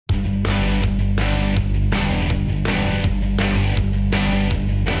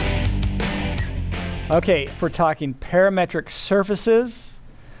Okay, if we're talking parametric surfaces,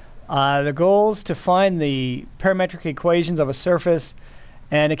 the goal is to find the parametric equations of a surface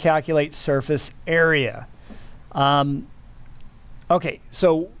and to calculate surface area. Okay,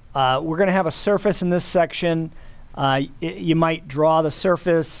 so we're going to have a surface in this section. You might draw the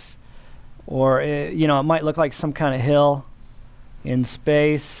surface, or you know, it might look like some kind of hill in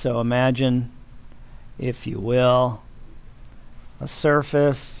space. So imagine, if you will, a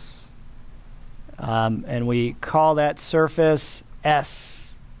surface. And we call that surface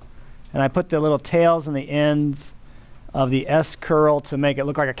S. And I put the little tails and the ends of the S curl to make it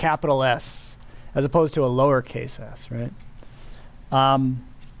look like a capital S, as opposed to a lowercase s, right?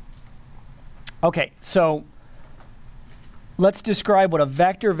 Okay, so let's describe what a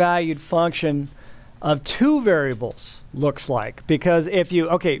vector-valued function of two variables looks like. Because if you,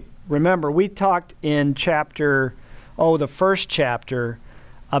 okay, remember, we talked in chapter, the first chapter,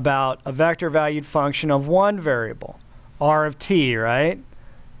 about a vector-valued function of one variable, r of t, right?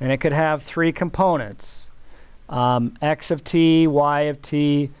 And it could have three components, x of t, y of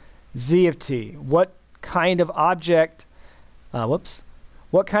t, z of t. What kind of object,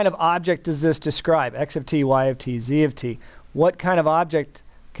 what kind of object does this describe? X of t, y of t, z of t. What kind of object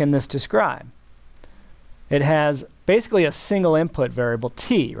can this describe? It has basically a single input variable,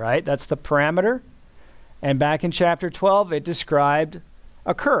 t, right? That's the parameter. And back in chapter 12, it described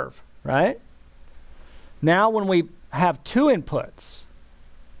a curve, right? Now when we have two inputs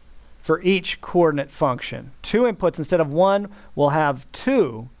for each coordinate function, two inputs instead of one, we'll have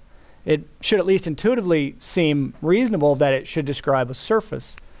two. It should at least intuitively seem reasonable that it should describe a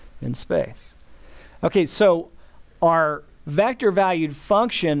surface in space. Okay, so our vector-valued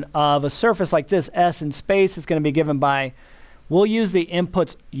function of a surface like this, S in space, is going to be given by, we'll use the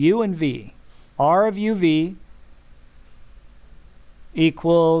inputs u and v. R of uv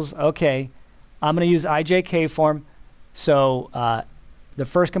equals, okay, I'm going to use ijk form. So the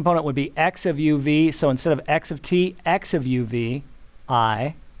first component would be x of uv. So instead of x of t, x of uv,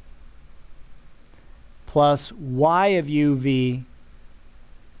 I, plus y of uv,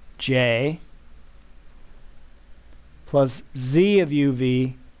 j, plus z of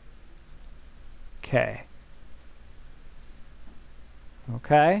uv, k.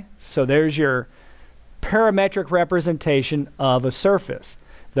 Okay, so there's your parametric representation of a surface.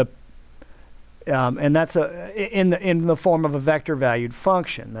 And that's in the form of a vector-valued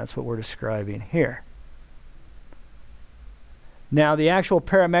function. That's what we're describing here. Now, the actual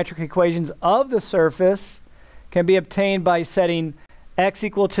parametric equations of the surface can be obtained by setting x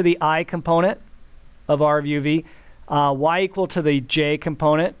equal to the I component of r of uv, y equal to the j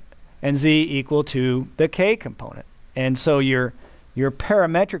component, and z equal to the k component. And so your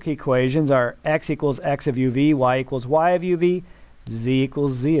parametric equations are x equals x of uv, y equals y of uv, z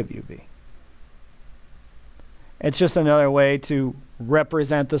equals z of uv. It's just another way to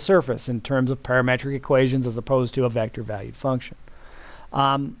represent the surface in terms of parametric equations as opposed to a vector-valued function.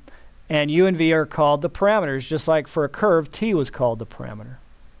 And u and v are called the parameters, just like for a curve, t was called the parameter.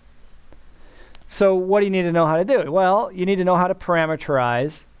 So what do you need to know how to do? Well, you need to know how to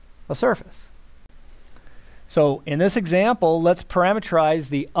parameterize a surface. So in this example, let's parameterize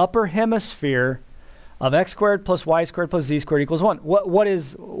the upper hemisphere of x squared plus y squared plus z squared equals 1.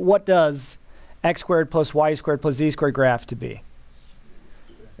 What does x squared plus y squared plus z squared graph to be?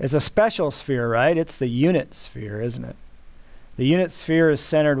 It's a special sphere, right? It's the unit sphere, isn't it? The unit sphere is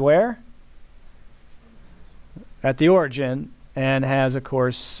centered where? At the origin, and has, of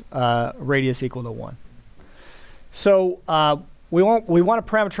course, radius equal to 1. So we want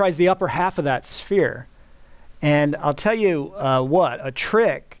to parameterize the upper half of that sphere. And I'll tell you a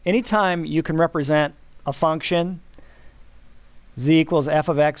trick. Anytime you can represent a function, z equals f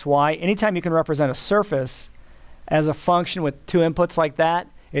of x, y, anytime you can represent a surface as a function with two inputs like that,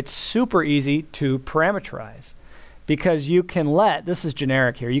 it's super easy to parameterize. Because you can let, this is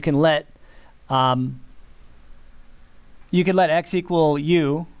generic here, you can let x equal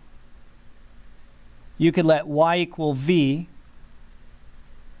u, you could let y equal v,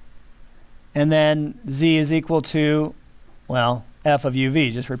 and then z is equal to, well, f of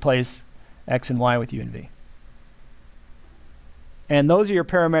uv. Just replace x and y with u and v. And those are your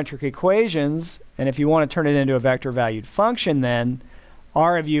parametric equations. And if you want to turn it into a vector-valued function, then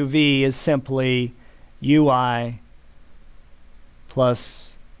r of uv is simply ui plus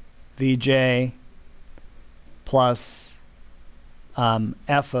vj plus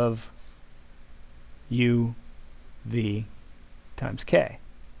f of uv times k.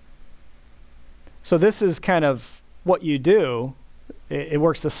 So this is kind of what you do. It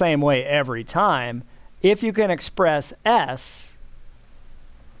works the same way every time. If you can express S,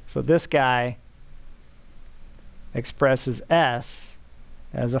 so this guy expresses S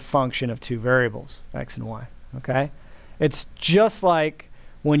as a function of two variables, x and y, okay? It's just like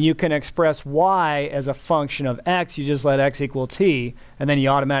when you can express y as a function of x, you just let x equal t, and then you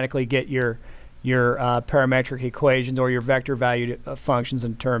automatically get your parametric equations or your vector valued functions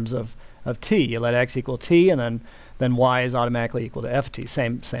in terms of t. You let x equal t, and then y is automatically equal to f of t.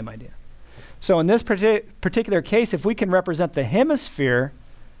 Same idea. So in this particular case, if we can represent the hemisphere,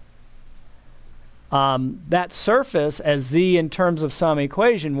 that surface as z in terms of some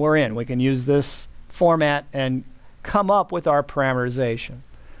equation, we're in. We can use this format and come up with our parameterization.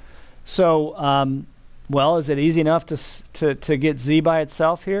 So, well, is it easy enough to get z by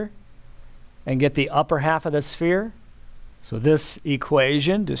itself here and get the upper half of the sphere? So this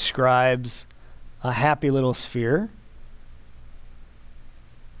equation describes a happy little sphere.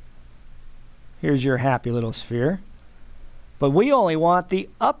 Here's your happy little sphere. But we only want the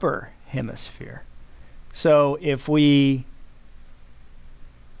upper hemisphere. So if we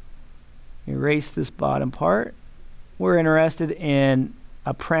erase this bottom part, we're interested in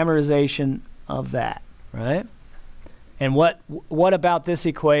a parameterization of that, right? And what about this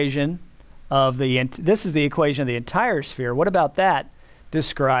equation of this is the equation of the entire sphere. What about that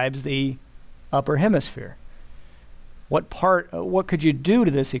describes the upper hemisphere? What could you do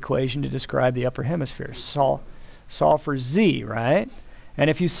to this equation to describe the upper hemisphere? Solve for z, right? And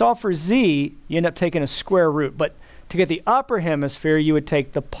if you solve for z, you end up taking a square root. But to get the upper hemisphere, you would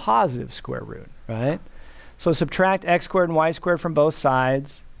take the positive square root, right? So subtract x squared and y squared from both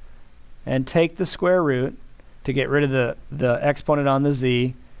sides and take the square root to get rid of the exponent on the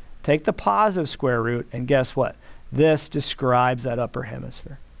z. Take the positive square root, and guess what? This describes that upper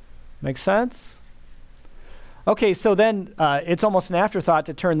hemisphere. Make sense? Okay, so then it's almost an afterthought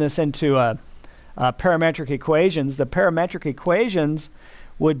to turn this into parametric equations. The parametric equations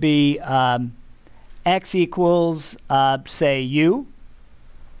would be x equals, say, u,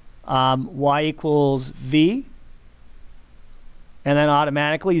 y equals v, and then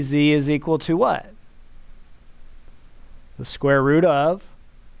automatically z is equal to what? The square root of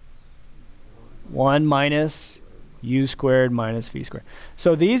 1 minus u squared minus v squared.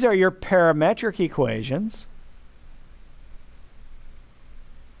 So these are your parametric equations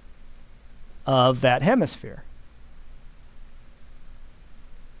of that hemisphere.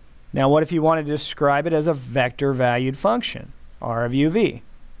 Now what if you wanted to describe it as a vector valued function, r of uv?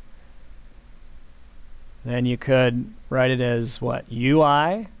 Then you could write it as what?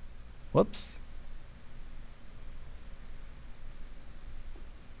 ui, whoops,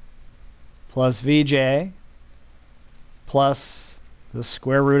 plus vj plus the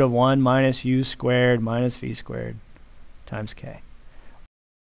square root of 1 minus u squared minus v squared times k.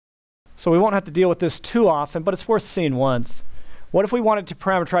 So we won't have to deal with this too often, but it's worth seeing once. What if we wanted to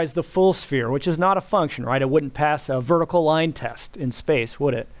parameterize the full sphere, which is not a function, right? It wouldn't pass a vertical line test in space,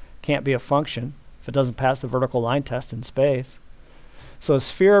 would it? Can't be a function if it doesn't pass the vertical line test in space. So a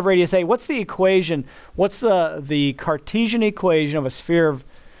sphere of radius a, what's the equation? What's the Cartesian equation of a sphere of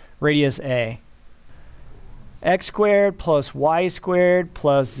radius a? X squared plus y squared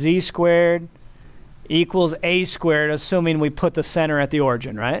plus z squared equals a squared, assuming we put the center at the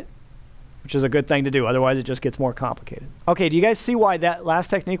origin, right? Which is a good thing to do. Otherwise, it just gets more complicated. Okay, do you guys see why that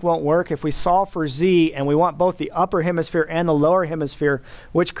last technique won't work? If we solve for z and we want both the upper hemisphere and the lower hemisphere,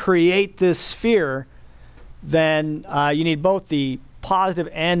 which create this sphere, then you need both the positive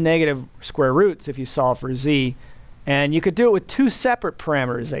and negative square roots if you solve for z. And you could do it with two separate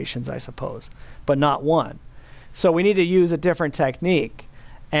parameterizations, I suppose, but not one. So we need to use a different technique.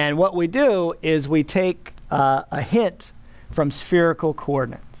 And what we do is we take a hint from spherical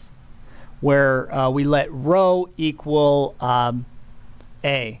coordinates, where we let rho equal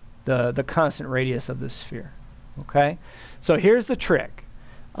a, the constant radius of the sphere. Okay? So here's the trick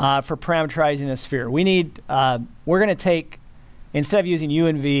for parameterizing a sphere. We need, we're going to take, instead of using u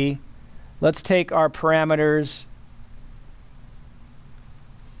and v, let's take our parameters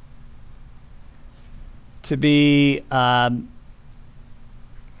to be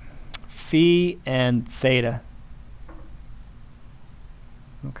phi and theta.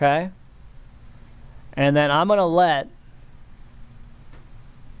 Okay? And then I'm going to let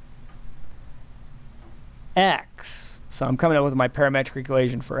x, so I'm coming up with my parametric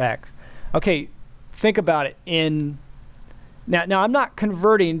equation for x. Okay, think about it. Now I'm not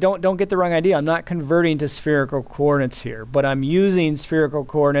converting, don't get the wrong idea, I'm not converting to spherical coordinates here, but I'm using spherical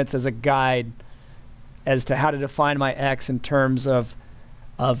coordinates as a guide as to how to define my x in terms of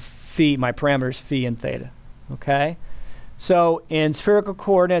phi, my parameters phi and theta. Okay? So in spherical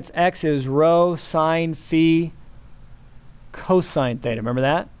coordinates, x is rho sine phi cosine theta. Remember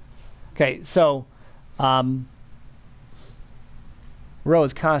that? Okay, so Rho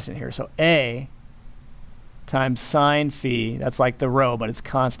is constant here. So A times sine phi, that's like the rho, but it's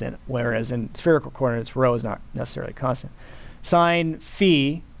constant, whereas in spherical coordinates, rho is not necessarily constant. Sine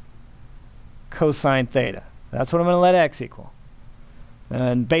phi cosine theta. That's what I'm going to let x equal.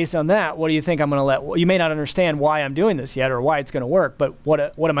 And based on that, what do you think I'm going to let? Well, you may not understand why I'm doing this yet or why it's going to work, but what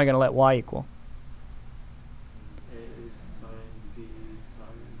am I going to let y equal?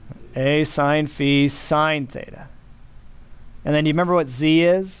 A sine phi sine theta. And then do you remember what z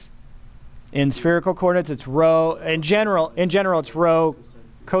is? In spherical coordinates, it's rho. In general, it's rho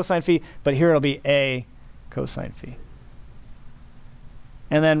cosine phi, but here it'll be a cosine phi.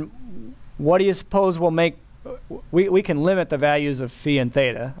 And then what do you suppose will make, we can limit the values of phi and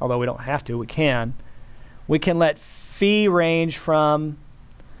theta, although we don't have to, we can. We can let phi range from,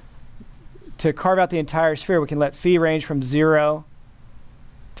 to carve out the entire sphere, we can let phi range from 0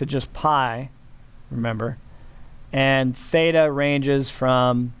 to just pi, remember, and theta ranges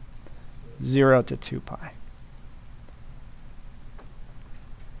from 0 to 2 pi.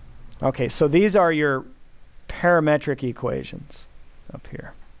 Okay, so these are your parametric equations up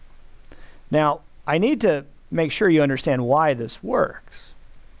here. Now, I need to make sure you understand why this works.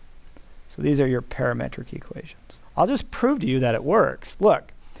 So these are your parametric equations. I'll just prove to you that it works.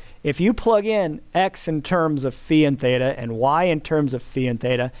 Look, if you plug in x in terms of phi and theta, and y in terms of phi and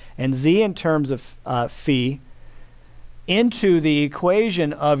theta, and z in terms of phi, into the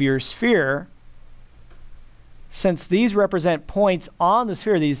equation of your sphere, since these represent points on the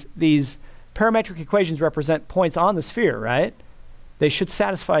sphere, these parametric equations represent points on the sphere, right? They should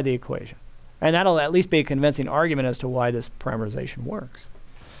satisfy the equation. And that'll at least be a convincing argument as to why this parameterization works.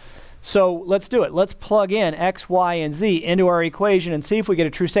 So let's do it. Let's plug in x, y, and z into our equation and see if we get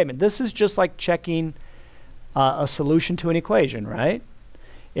a true statement. This is just like checking a solution to an equation, right?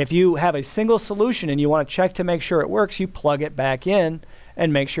 If you have a single solution and you want to check to make sure it works, you plug it back in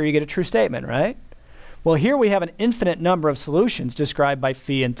and make sure you get a true statement, right? Well, here we have an infinite number of solutions described by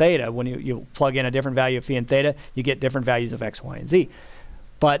phi and theta. When you plug in a different value of phi and theta, you get different values of x, y, and z.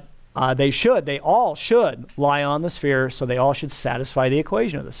 But they all should lie on the sphere, so they all should satisfy the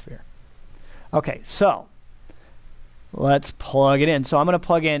equation of the sphere. Okay, so let's plug it in. So I'm going to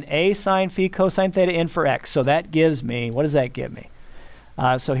plug in a sine phi cosine theta in for x. So that gives me, what does that give me?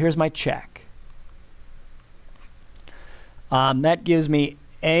 So here's my check. That gives me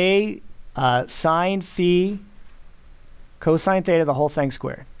a sine phi cosine theta, the whole thing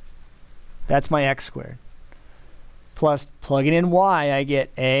squared. That's my x squared. Plus, plugging in y, I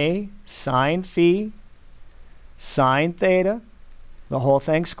get a sine phi sine theta, the whole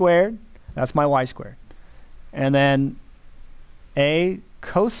thing squared. That's my y squared. And then a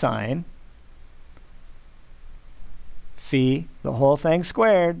cosine phi, the whole thing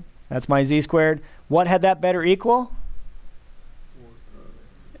squared. That's my z squared. What had that better equal?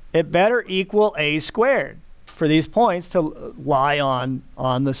 It better equal a squared for these points to lie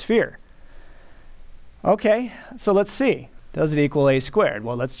on the sphere. Okay, so let's see. Does it equal a squared?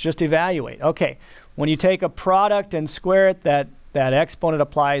 Well, let's just evaluate. Okay, when you take a product and square it, that exponent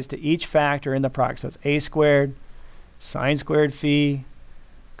applies to each factor in the product. So it's a squared sine squared phi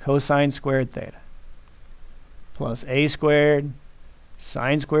cosine squared theta plus a squared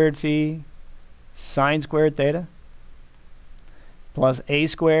sine squared phi sine squared theta plus a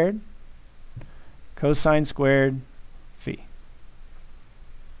squared cosine squared phi.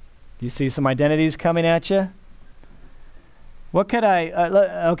 You see some identities coming at you? What could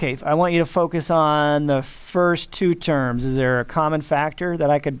okay, I want you to focus on the first two terms. Is there a common factor that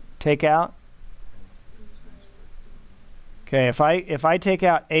I could take out? Okay, if I take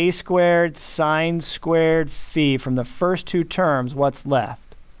out a squared sine squared phi from the first two terms, what's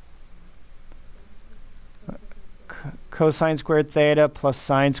left? Cosine squared theta plus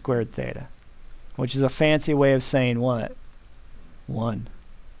sine squared theta, which is a fancy way of saying what? 1.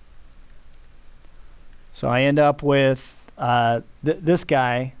 So I end up with this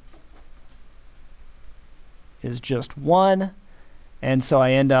guy is just 1, and so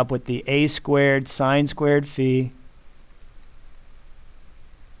I end up with the a squared sine squared phi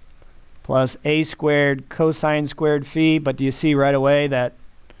plus a squared cosine squared phi. But do you see right away that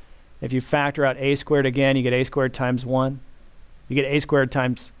if you factor out a squared again, you get a squared times 1. You get a squared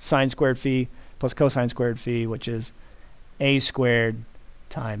times sine squared phi plus cosine squared phi, which is a squared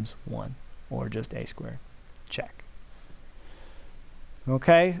times 1, or just a squared. Check.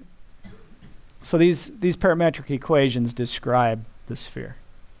 Okay? So these parametric equations describe the sphere.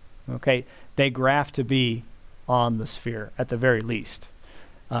 Okay? They graph to be on the sphere at the very least.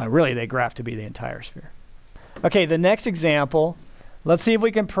 Really, they graph to be the entire sphere. Okay, the next example, let's see if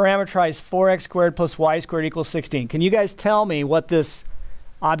we can parameterize 4x squared plus y squared equals 16. Can you guys tell me what this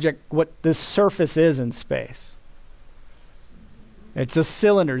object, what this surface is in space. It's a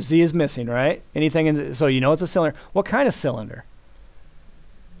cylinder. Z is missing, right? Anything in so you know it's a cylinder. What kind of cylinder?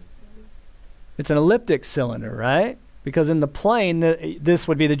 It's an elliptic cylinder, right? Because in the plane, this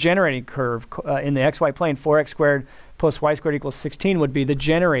would be the generating curve. In the xy plane, 4x squared plus y squared equals 16 would be the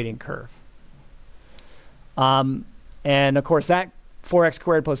generating curve. And of course, that 4x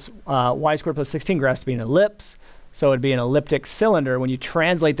squared plus y squared plus 16 has to be an ellipse. So it would be an elliptic cylinder when you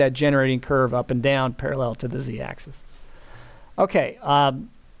translate that generating curve up and down parallel to the z-axis. Okay,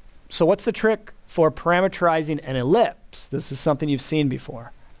 so what's the trick for parametrizing an ellipse? This is something you've seen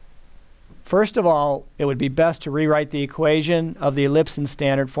before. First of all, it would be best to rewrite the equation of the ellipse in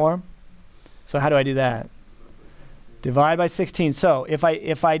standard form. So how do I do that? Divide by 16. So if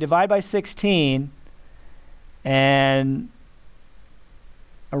I divide by 16 and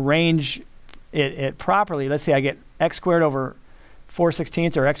arrange it properly, let's say I get x squared over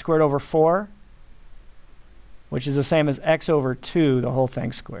 4/16 or x squared over 4, which is the same as x over 2, the whole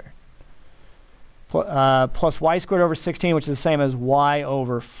thing squared. Plus y squared over 16, which is the same as y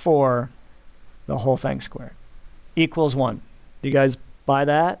over 4, the whole thing squared, equals 1. Do you guys buy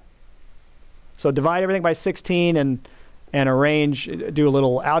that? So divide everything by 16 and arrange, do a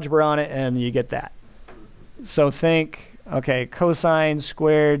little algebra on it, and you get that. So think, okay, cosine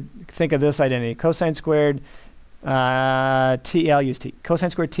squared, think of this identity. Cosine squared t, I'll use t. Cosine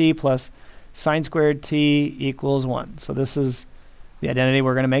squared t plus sine squared t equals 1. So this is the identity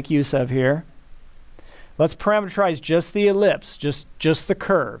we're going to make use of here. Let's parameterize just the ellipse, just the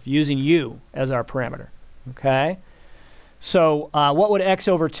curve, using u as our parameter. Okay? So what would x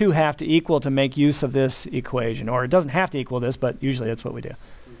over 2 have to equal to make use of this equation? Or it doesn't have to equal this, but usually that's what we do.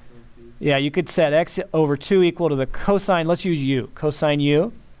 Yeah, you could set x over 2 equal to the cosine. Let's use u. Cosine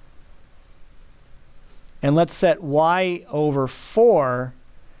u. And let's set y over 4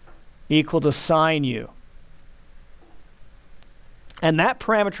 equal to sine u. And that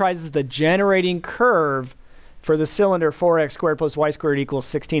parameterizes the generating curve for the cylinder 4x squared plus y squared equals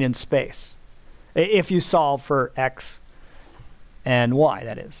 16 in space. If you solve for x and y,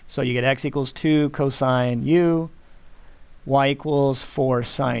 that is. So you get x equals 2 cosine u, y equals 4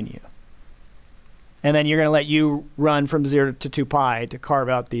 sine u. And then you're going to let u run from 0 to 2 pi to carve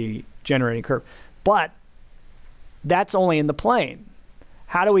out the generating curve. But that's only in the plane.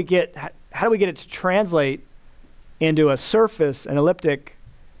 How do we get it to translate into a surface, an elliptic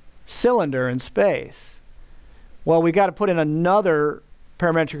cylinder in space? Well, we got to put in another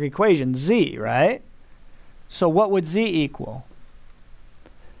parametric equation, z, right? So what would z equal?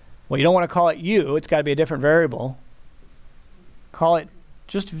 Well, you don't want to call it u. It's got to be a different variable. Call it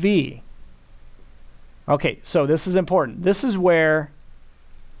just v. Okay, so this is important. This is where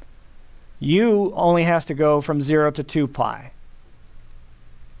u only has to go from 0 to 2 pi.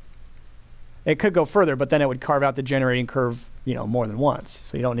 It could go further, but then it would carve out the generating curve, you know, more than once.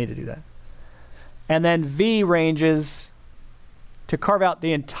 So you don't need to do that. And then v ranges to carve out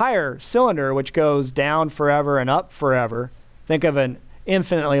the entire cylinder, which goes down forever and up forever. Think of an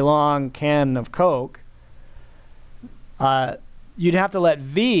infinitely long can of Coke. You'd have to let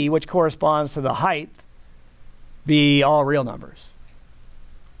v, which corresponds to the height, be all real numbers.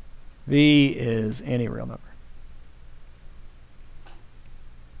 V is any real number.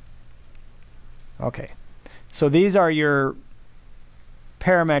 Okay, so these are your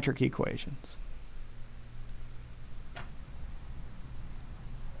parametric equations.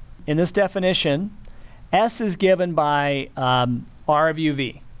 In this definition, S is given by R of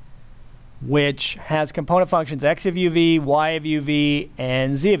uv, which has component functions x of uv, y of uv,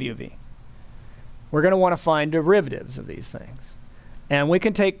 and z of uv. We're going to want to find derivatives of these things. And we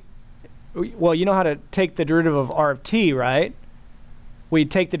can take, well, you know how to take the derivative of R of t, right? We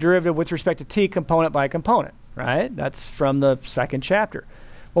take the derivative with respect to t component by component, right? That's from the second chapter.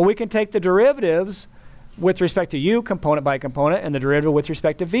 Well, we can take the derivatives with respect to u component by component and the derivative with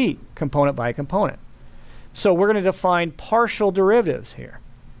respect to v component by component. So we're going to define partial derivatives here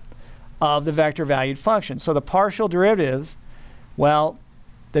of the vector valued function. So the partial derivatives, well,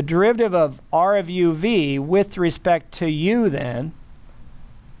 the derivative of R of uv with respect to u then,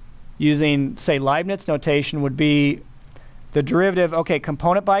 using, say, Leibniz notation, would be the derivative, okay,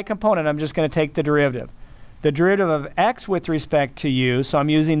 component by component, I'm just going to take the derivative. The derivative of x with respect to u, so I'm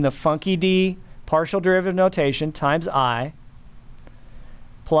using the funky d partial derivative notation times I,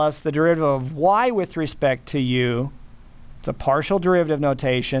 plus the derivative of y with respect to u, it's a partial derivative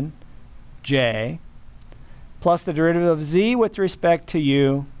notation, j, plus the derivative of z with respect to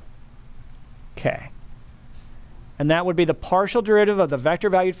u, k. And that would be the partial derivative of the vector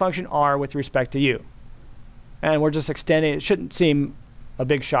valued function r with respect to u. And we're just extending, it shouldn't seem a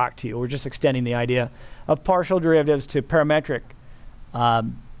big shock to you. We're just extending the idea of partial derivatives to parametric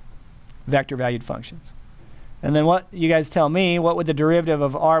vector valued functions. And then what you guys tell me, what would the derivative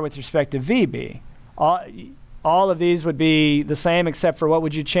of r with respect to v be? All of these would be the same except for what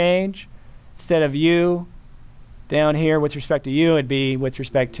would you change? Instead of u down here with respect to u, it'd be with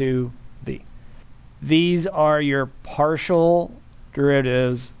respect to v. These are your partial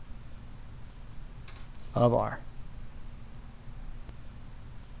derivatives of r.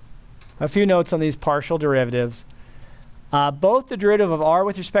 A few notes on these partial derivatives. Both the derivative of r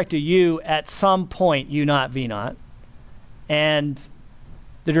with respect to u at some point u naught v naught, and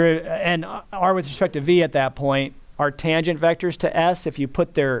r with respect to v at that point are tangent vectors to s. If you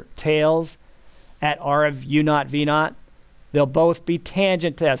put their tails at r of u naught v naught, they'll both be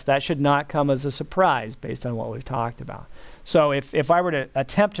tangent to s. That should not come as a surprise based on what we've talked about. So if I were to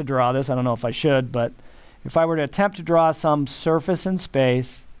attempt to draw this, I don't know if I should, but if I were to attempt to draw some surface in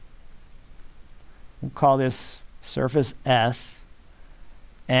space, we'll call this surface S,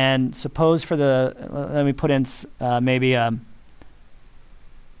 and suppose for the, let me put in maybe a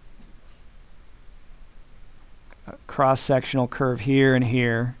cross-sectional curve here and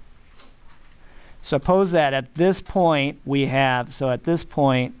here. Suppose that at this point we have, so at this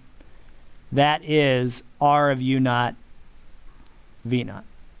point, that is r of u naught v naught.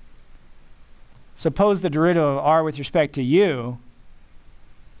 Suppose the derivative of r with respect to u,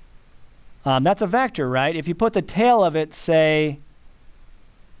 that's a vector, right? If you put the tail of it, say,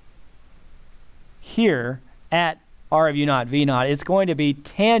 here at r of u naught v naught, it's going to be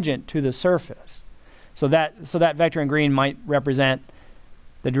tangent to the surface. So that vector in green might represent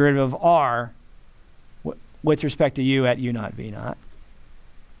the derivative of r with respect to u at u naught v naught.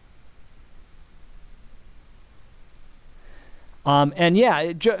 And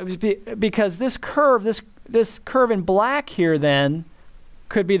yeah, because this curve in black here then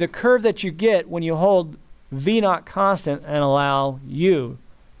could be the curve that you get when you hold v naught constant and allow u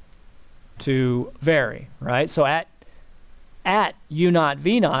to vary, right? So at u naught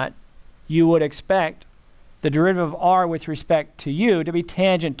v naught, you would expect the derivative of r with respect to u to be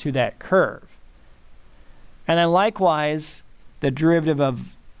tangent to that curve. And then likewise, the derivative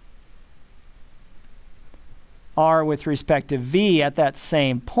of r with respect to v at that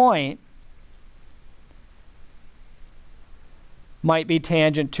same point might be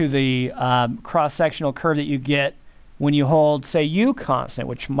tangent to the cross-sectional curve that you get when you hold, say, u constant,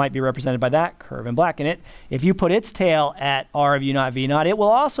 which might be represented by that curve in black. And if you put its tail at r of u naught v naught, it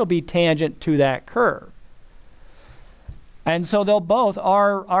will also be tangent to that curve. And so they'll both,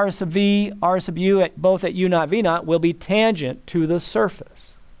 r sub v, r sub u, both at u naught v naught, will be tangent to the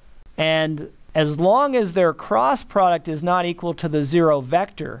surface. And as long as their cross product is not equal to the zero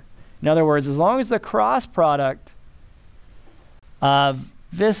vector, in other words, as long as the cross product of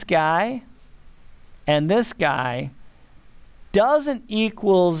this guy and this guy doesn't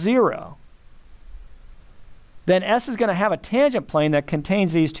equal 0, then S is going to have a tangent plane that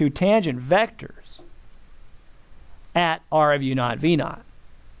contains these two tangent vectors at r of u naught v naught.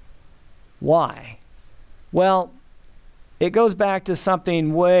 Why? Well, it goes back to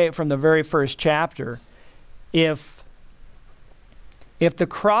something way from the very first chapter. If the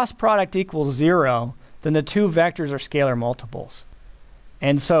cross product equals 0, then the two vectors are scalar multiples.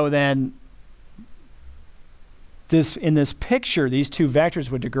 And so then in this picture, these two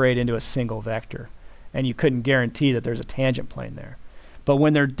vectors would degrade into a single vector. And you couldn't guarantee that there's a tangent plane there. But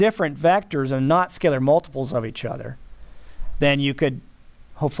when they're different vectors and not scalar multiples of each other, then you could,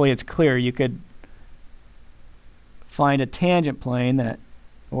 hopefully it's clear, you could find a tangent plane that,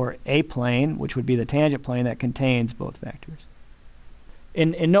 or a plane, which would be the tangent plane that contains both vectors.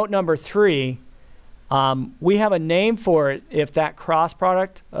 In note number 3, we have a name for it if that cross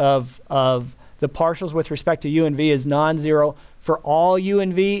product of the partials with respect to u and v is non-zero for all u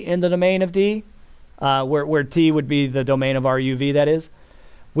and v in the domain of D, where T would be the domain of our uv, that is.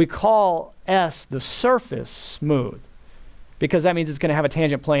 We call S the surface smooth, because that means it's going to have a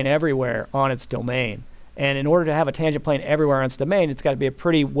tangent plane everywhere on its domain. And in order to have a tangent plane everywhere on its domain, it's got to be a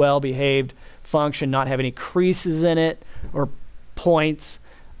pretty well-behaved function, not have any creases in it or points.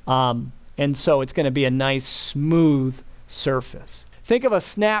 And so it's going to be a nice, smooth surface. Think of a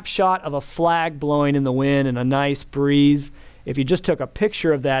snapshot of a flag blowing in the wind and a nice breeze. If you just took a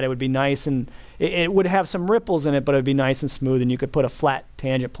picture of that, it would be nice, and it would have some ripples in it, but it would be nice and smooth, and you could put a flat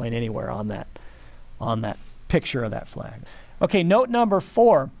tangent plane anywhere on that picture of that flag. Okay, note number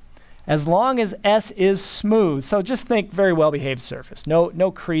 4. As long as S is smooth, so just think very well-behaved surface,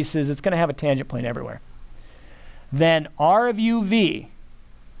 no creases, it's going to have a tangent plane everywhere. Then R of uv,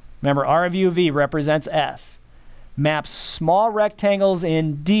 remember R of uv represents S. maps small rectangles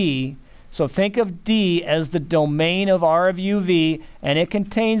in D. So think of D as the domain of R of UV, and it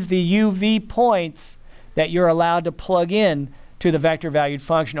contains the UV points that you're allowed to plug in to the vector valued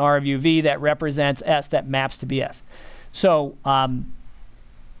function R of UV that represents S, that maps to be S. So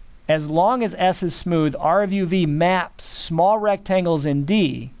as long as S is smooth, R of UV maps small rectangles in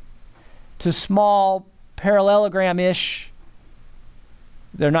D to small parallelogram-ish.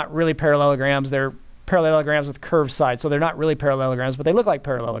 They're not really parallelograms. They're parallelograms with curved sides. So they're not really parallelograms, but they look like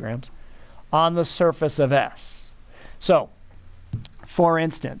parallelograms on the surface of S. So, for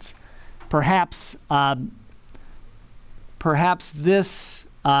instance, perhaps this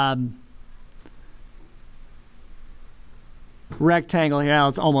rectangle here, well,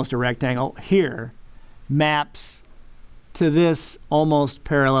 it's almost a rectangle here, maps to this almost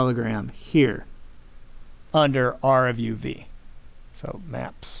parallelogram here under R of UV. So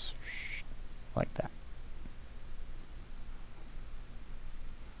maps like that.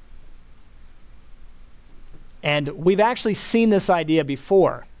 And we've actually seen this idea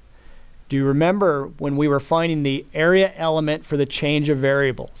before. Do you remember when we were finding the area element for the change of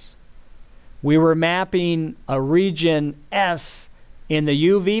variables? We were mapping a region S in the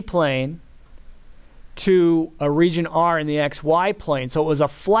UV plane to a region R in the XY plane. So it was a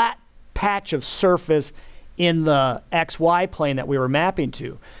flat patch of surface in the XY plane that we were mapping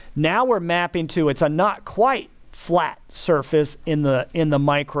to. Now we're mapping to, it's a not quite flat surface in the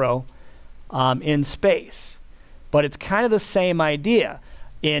micro in space. But it's kind of the same idea.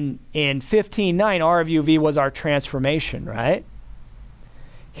 In 15.9, R of UV was our transformation, right?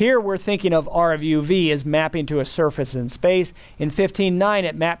 Here we're thinking of R of UV as mapping to a surface in space. In 15.9,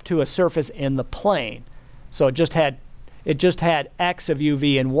 it mapped to a surface in the plane. So it just had X of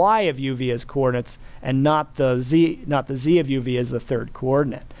UV and Y of UV as coordinates, and not the Z of UV as the third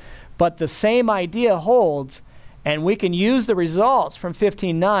coordinate. But the same idea holds, and we can use the results from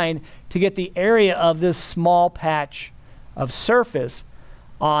 15.9 to get the area of this small patch of surface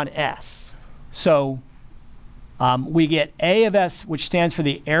on S. So we get A of S, which stands for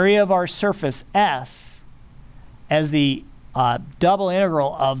the area of our surface S, as the double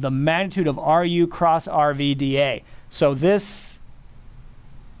integral of the magnitude of RU cross RV dA. So this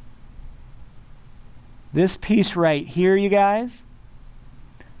piece right here, you guys,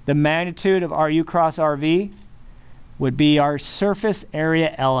 the magnitude of RU cross RV would be our surface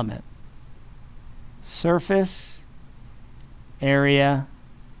area element. Surface area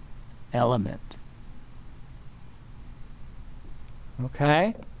element.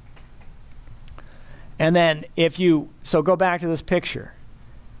 Okay? And then so go back to this picture.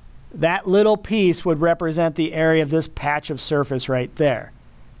 That little piece would represent the area of this patch of surface right there.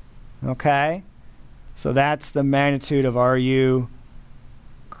 Okay? So that's the magnitude of RU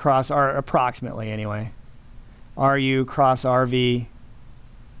cross R, approximately anyway. RU cross RV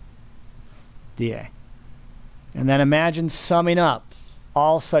dA. And then imagine summing up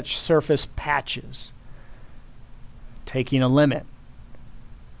all such surface patches, taking a limit,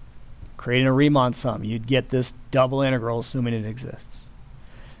 creating a Riemann sum. You'd get this double integral, assuming it exists.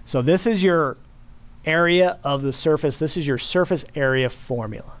 So this is your area of the surface. This is your surface area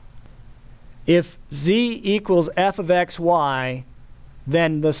formula. If Z equals f of xy,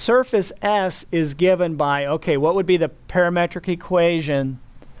 then the surface S is given by, okay, what would be the parametric equation,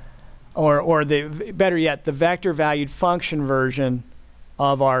 or better yet, the vector valued function version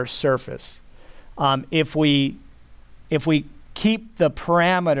of our surface. If we keep the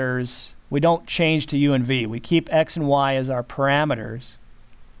parameters, we don't change to u and v. We keep x and y as our parameters.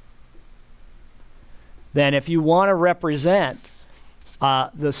 Then if you want to represent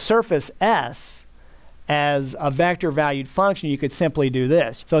the surface S as a vector valued function, you could simply do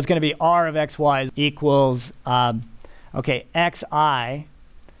this. So it's going to be R of xy equals, okay, xi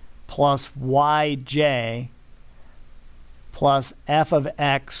plus yj plus f of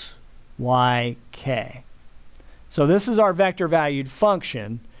x yk. So this is our vector valued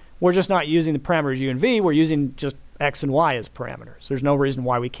function. We're just not using the parameters u and v. We're using just x and y as parameters. There's no reason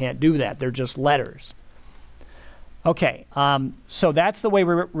why we can't do that. They're just letters. Okay, so that's the way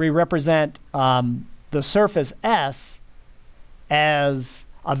we represent the surface S as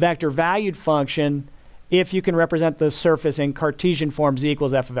a vector valued function if you can represent the surface in Cartesian form z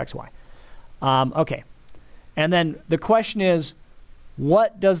equals f of xy. Okay, and then the question is,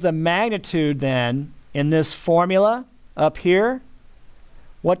 what does the magnitude then in this formula up here,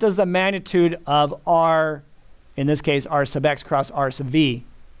 what does the magnitude of R, in this case R sub x cross R sub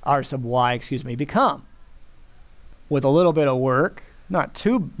y, excuse me, become? With a little bit of work, not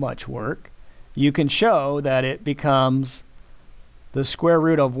too much work, you can show that it becomes the square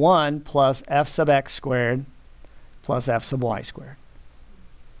root of 1 plus f sub x squared plus f sub y squared.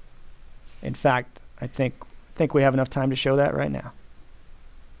 In fact, I think we have enough time to show that right now.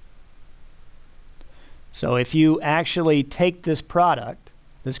 So if you actually take this product,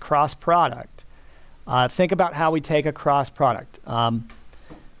 this cross product, think about how we take a cross product.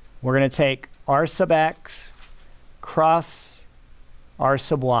 We're going to take r sub x cross r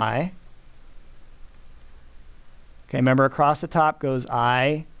sub y. Okay, remember across the top goes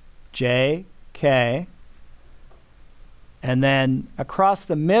I, j, k. And then across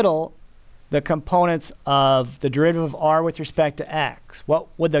the middle, the components of the derivative of r with respect to x. What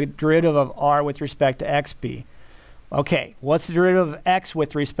would the derivative of r with respect to x be? Okay, what's the derivative of x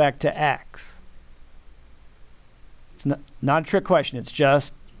with respect to x? It's not a trick question, it's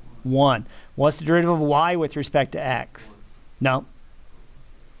just 1. What's the derivative of y with respect to x? No.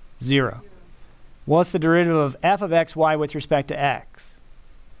 0. What's the derivative of f of x, y with respect to x?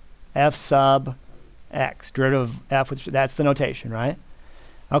 F sub x. Derivative of f with, that's the notation, right?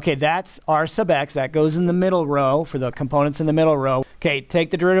 Okay, that's r sub x. That goes in the middle row for the components in the middle row. Okay,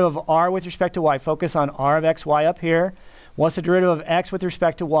 take the derivative of r with respect to y. Focus on r of x, y up here. What's the derivative of x with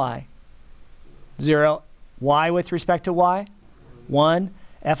respect to y? 0. Y with respect to y? 1.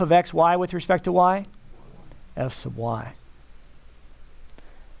 F of x, y with respect to y? F sub y.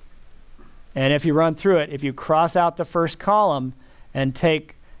 And if you run through it, if you cross out the first column and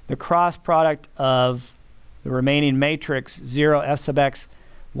take the cross product of the remaining matrix 0 f sub x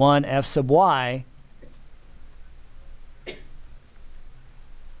 1 f sub y,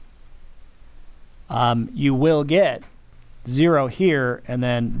 you will get 0 here and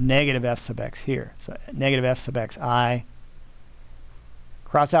then negative f sub x here. So negative f sub x I.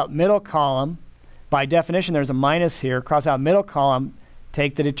 Cross out middle column. By definition, there's a minus here. Cross out middle column.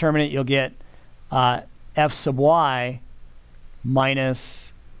 Take the determinant. You'll get f sub y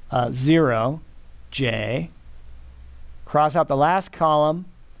minus 0 j. Cross out the last column,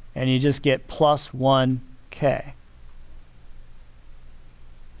 and you just get plus 1 k.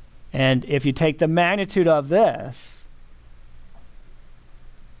 And if you take the magnitude of this,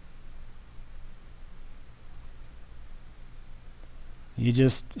 you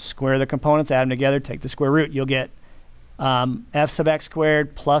just square the components, add them together, take the square root. You'll get f sub x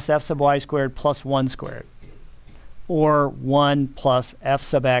squared plus f sub y squared plus 1 squared. Or 1 plus f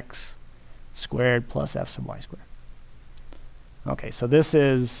sub x squared plus f sub y squared. Okay, so this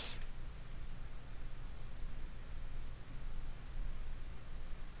is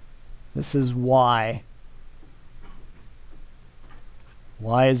y.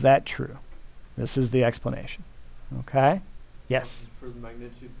 Why is that true? This is the explanation. Okay? Yes? For the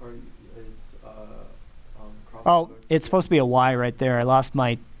magnitude part, it's cross. Oh, it's supposed to be a y right there. I lost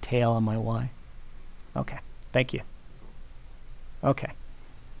my tail on my y. Okay, thank you. Okay.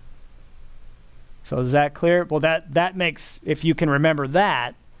 So is that clear? Well, that makes, if you can remember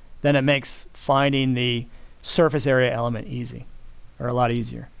that, then it makes finding the surface area element easy, or a lot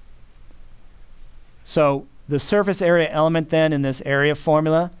easier. So the surface area element then in this area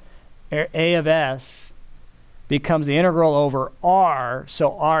formula, A of s becomes the integral over r,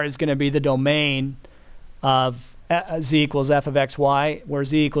 so r is going to be the domain of z equals f of xy, where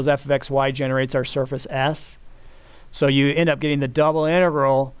z equals f of xy generates our surface s. So you end up getting the double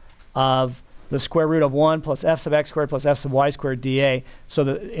integral of the square root of 1 plus f sub x squared plus f sub y squared dA. So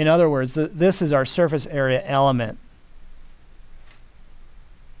in other words, this is our surface area element,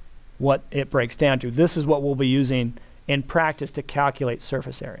 what it breaks down to. This is what we'll be using in practice to calculate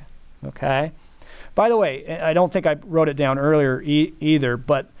surface area. Okay? By the way, I don't think I wrote it down earlier either,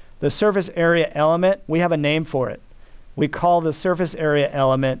 but the surface area element, we have a name for it. We call the surface area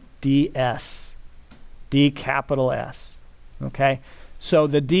element ds, d capital S. Okay? So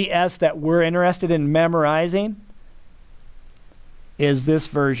the ds that we're interested in memorizing is this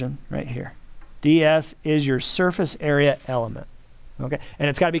version right here. ds is your surface area element. Okay? And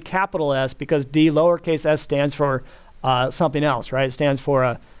it's got to be capital S because d lowercase s stands for something else, right? It stands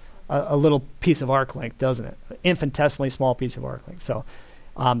for a little piece of arc length, doesn't it? An infinitesimally small piece of arc length. So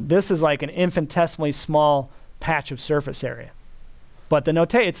this is like an infinitesimally small patch of surface area. But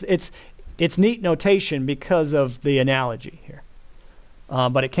the it's neat notation because of the analogy here.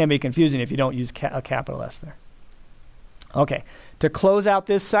 But it can be confusing if you don't use a capital S there. Okay, to close out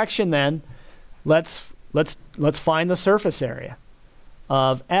this section then, let's find the surface area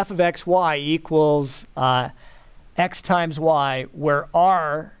of f of xy equals x times y, where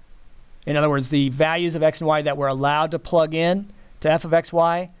r, in other words, the values of x and y that we're allowed to plug in to f of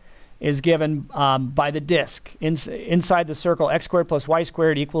xy is given by the disk. Inside the circle, x squared plus y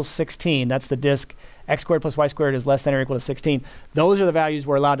squared equals 16. That's the disk. X squared plus y squared is less than or equal to 16. Those are the values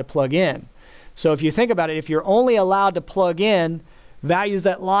we're allowed to plug in. So if you think about it, if you're only allowed to plug in values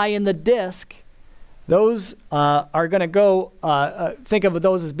that lie in the disk, those are going to go, think of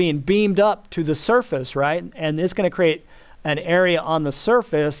those as being beamed up to the surface, right? And it's going to create an area on the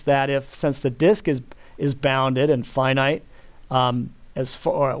surface that since the disk is bounded and finite, it's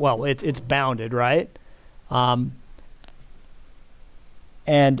bounded, right? And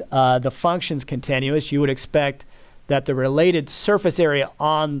the function's continuous, you would expect that the related surface area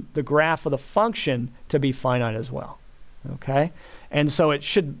on the graph of the function to be finite as well, okay? And so it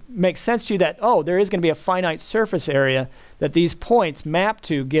should make sense to you that, oh, there is going to be a finite surface area that these points map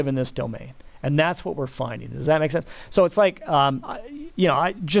to given this domain. And that's what we're finding. Does that make sense? So it's like,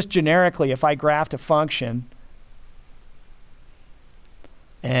 just generically, if I graphed a function,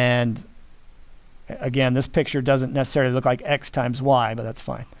 and again, this picture doesn't necessarily look like x times y, but that's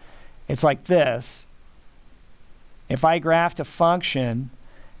fine. It's like this. If I graphed a function,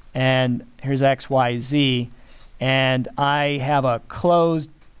 and here's x, y, z, and I have a closed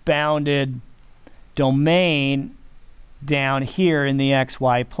bounded domain down here in the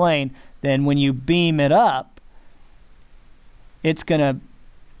xy plane, then when you beam it up, it's going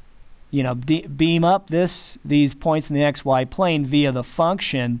to beam up these points in the xy plane via the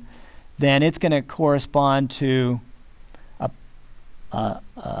function. Then it's going to correspond to a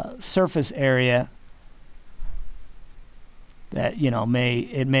surface area that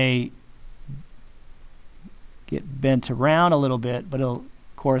may get bent around a little bit, but it'll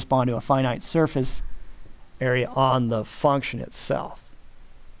correspond to a finite surface area on the function itself.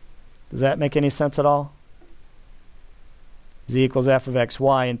 Does that make any sense at all? Z equals f of x,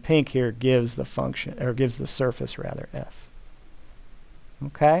 y in pink here gives the function, or gives the surface rather, S.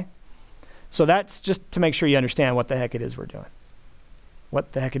 Okay? So that's just to make sure you understand what the heck it is we're doing.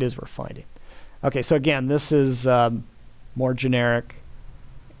 What the heck it is we're finding. Okay, so again, this is more generic.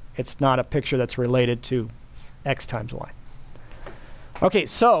 It's not a picture that's related to x times y. Okay,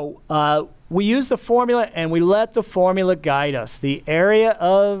 so we use the formula and we let the formula guide us. The area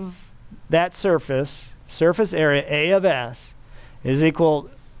of that surface area, A of S, is equal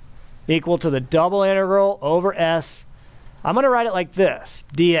to the double integral over S. I'm going to write it like this,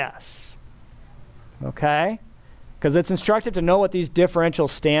 ds. Okay? Because it's instructive to know what these differentials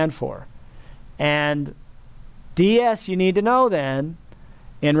stand for. And ds, you need to know then,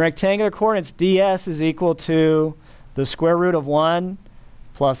 in rectangular coordinates, ds is equal to the square root of 1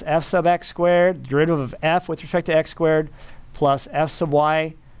 plus f sub x squared, derivative of f with respect to x squared, plus f sub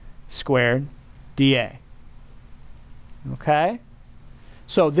y squared dA. Okay?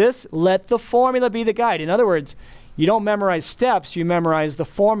 So this, let the formula be the guide. In other words, you don't memorize steps, you memorize the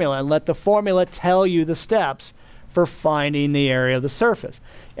formula, and let the formula tell you the steps for finding the area of the surface.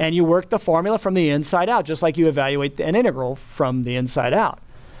 And you work the formula from the inside out, just like you evaluate an integral from the inside out.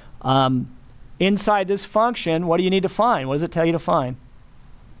 Inside this function, what do you need to find? What does it tell you to find?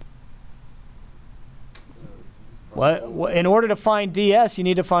 In order to find ds, you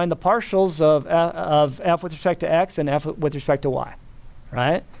need to find the partials of f with respect to x and f with respect to y,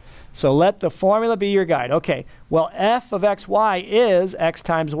 right? So let the formula be your guide. Okay, well, f of xy is x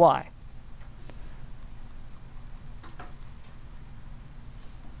times y.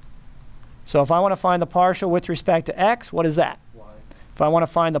 So if I want to find the partial with respect to x, what is that? Y. If I want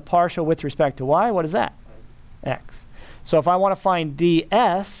to find the partial with respect to y, what is that? X. So if I want to find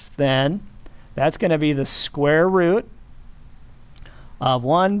ds, then that's going to be the square root of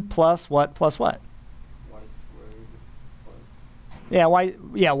 1 plus what plus what? Y squared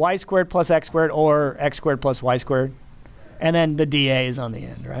plus... y squared plus x squared, or x squared plus y squared. And then the dA is on the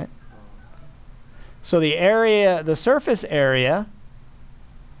end, right? So the area, the surface area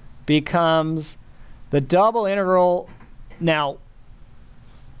becomes the double integral. Now,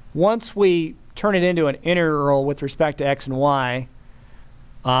 once we turn it into an integral with respect to x and y,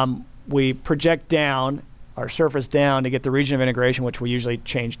 we project down, our surface down, to get the region of integration, which we usually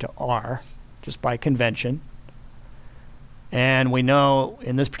change to r, just by convention. And we know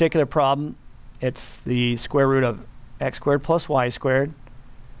in this particular problem, it's the square root of x squared plus y squared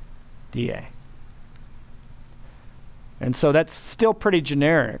dA. And so that's still pretty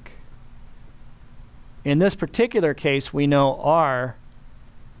generic. In this particular case, we know r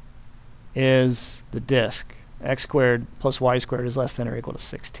is the disk. X squared plus y squared is less than or equal to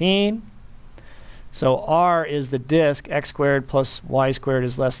 16. So r is the disk. X squared plus y squared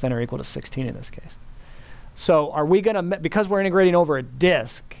is less than or equal to 16 in this case. So are we going to, because we're integrating over a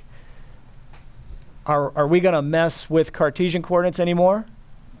disk, are we going to mess with Cartesian coordinates anymore?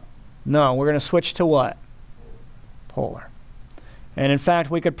 No, we're going to switch to what? Polar. And in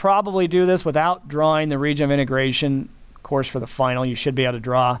fact, we could probably do this without drawing the region of integration. Of course, for the final, you should be able to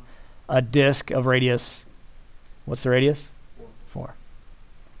draw a disk of radius, what's the radius? 4.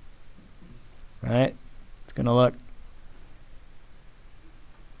 Right? It's going to look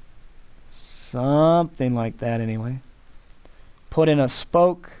something like that anyway. Put in a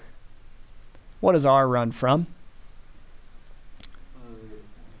spoke. What does R run from?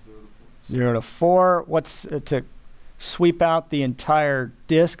 0 to 4. What's to sweep out the entire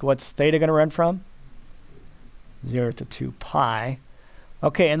disk? What's theta going to run from? 0 to 2 pi.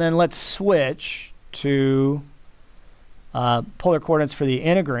 Okay, and then let's switch to polar coordinates for the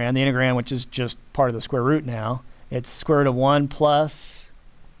integrand, which is just part of the square root now. It's square root of 1 plus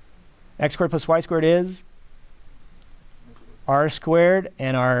x squared plus y squared is r squared,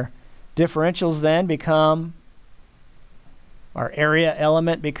 and our differentials then become, our area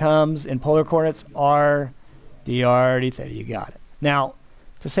element becomes, in polar coordinates, r dr d theta. You got it. Now,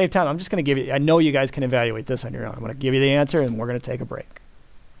 to save time, I'm just going to give you, I know you guys can evaluate this on your own. I'm going to give you the answer, and we're going to take a break.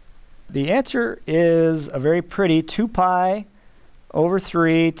 The answer is a very pretty 2 pi over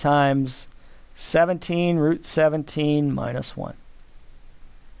 3 times 17 root 17 minus 1.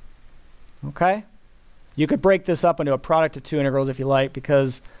 Okay? You could break this up into a product of two integrals if you like,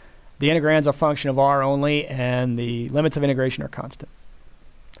 because the integrand's a function of r only, and the limits of integration are constant.